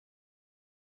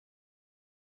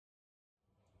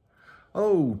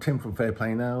Oh, Tim from Fair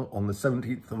Play now on the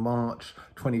 17th of March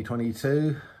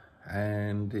 2022,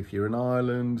 and if you're in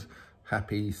Ireland,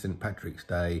 happy St Patrick's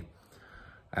Day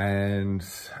and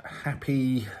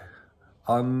happy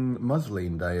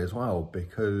Unmuzzling Day as well,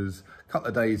 because a couple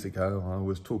of days ago I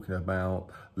was talking about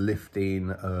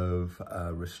lifting of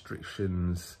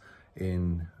restrictions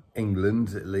in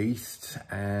England at least,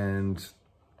 and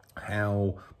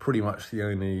how pretty much the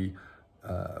only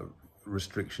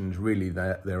restrictions really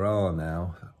that there are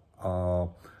now are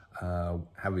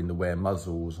having to wear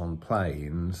muzzles on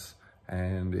planes.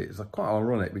 And it's quite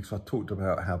ironic because I talked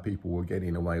about how people were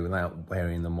getting away without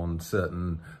wearing them on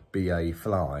certain BA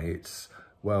flights.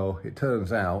 Well, it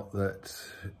turns out that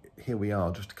here we are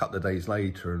just a couple of days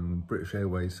later, and British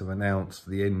Airways have announced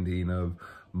the ending of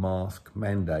mask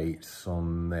mandates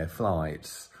on their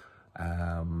flights,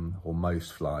 or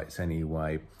most flights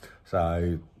anyway.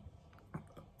 So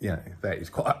yeah, that is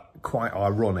quite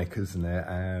ironic, isn't it?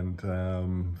 And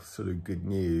sort of good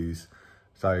news.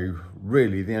 So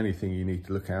really the only thing you need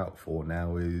to look out for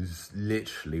now is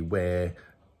literally where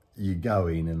you're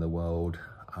going in the world.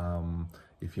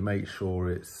 If you make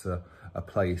sure it's a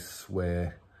place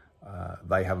where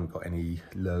they haven't got any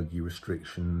lurgy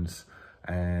restrictions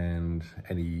and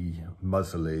any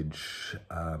muzzleage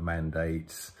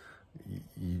mandates,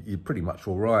 you're pretty much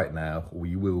all right now, or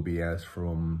you will be as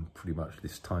from pretty much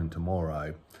this time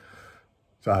tomorrow.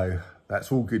 So that's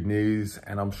all good news,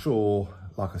 and I'm sure,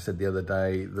 like I said the other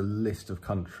day, the list of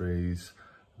countries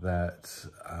that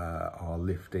are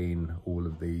lifting all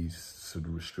of these sort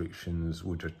of restrictions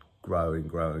will just grow and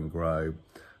grow and grow.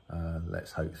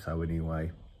 Let's hope so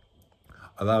anyway.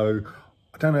 Although,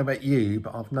 I don't know about you,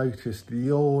 but I've noticed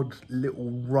the odd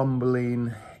little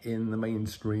rumbling in the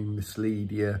mainstream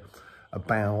misleadia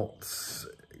about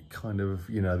kind of,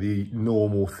 you know, the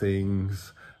normal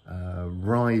things,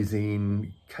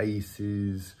 rising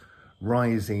cases,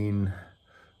 rising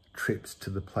trips to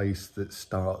the place that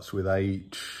starts with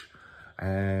H,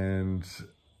 and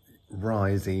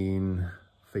rising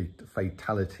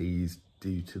fatalities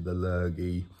due to the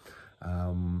lurgy.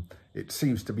 It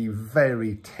seems to be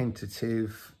very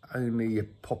tentative, only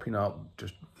popping up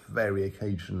just very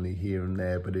occasionally here and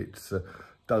there, but it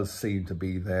does seem to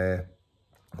be there.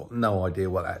 Got no idea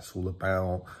what that's all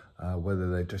about,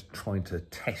 whether they're just trying to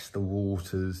test the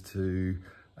waters to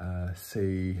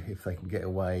see if they can get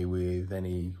away with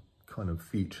any kind of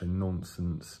future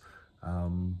nonsense.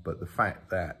 But the fact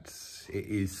that it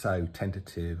is so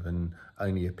tentative and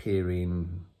only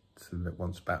appearing sort of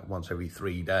once every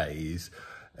 3 days,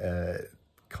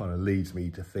 kind of leads me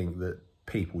to think that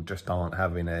people just aren't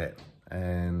having it,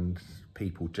 and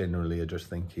people generally are just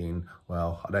thinking,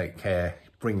 well, I don't care,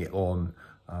 bring it on.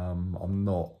 I'm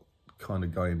not kind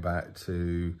of going back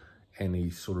to any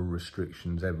sort of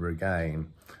restrictions ever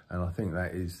again. And I think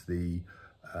that is the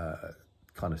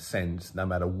kind of sense, no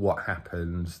matter what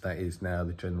happens, that is now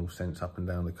the general sense up and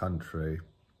down the country.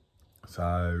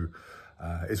 So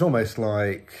it's almost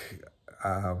like,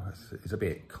 it's a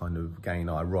bit kind of, again,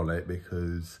 ironic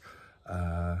because,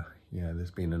 you know,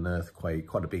 there's been an earthquake,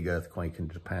 quite a big earthquake in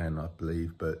Japan, I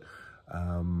believe, but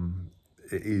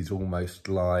it is almost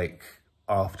like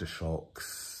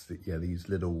aftershocks. Yeah, these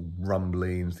little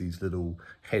rumblings, these little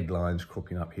headlines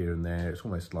cropping up here and there. It's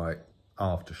almost like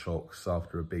aftershocks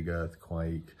after a big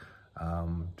earthquake.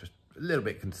 Just a little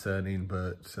bit concerning,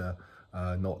 but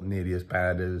not nearly as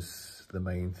bad as the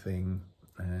main thing,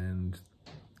 and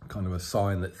kind of a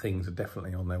sign that things are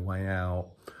definitely on their way out.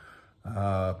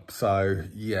 So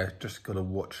yeah, just got to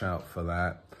watch out for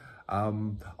that.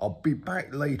 I'll be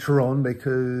back later on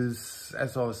because,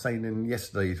 as I was saying in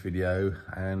yesterday's video,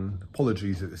 and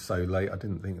apologies it was so late, I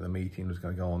didn't think the meeting was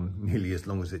going to go on nearly as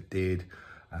long as it did.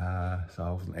 So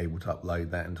I wasn't able to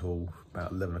upload that until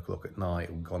about 11 o'clock at night,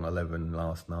 or gone 11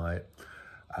 last night.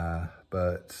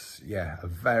 But yeah, a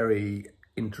very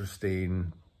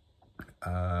interesting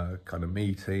kind of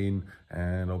meeting,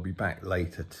 and I'll be back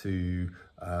later to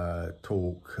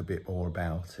talk a bit more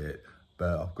about it.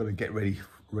 But I've got to get ready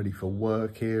for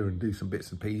work here and do some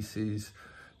bits and pieces.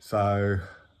 So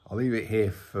I'll leave it here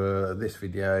for this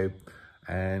video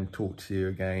and talk to you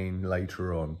again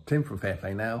later on. Tim from Fair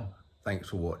Play now. Thanks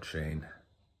for watching.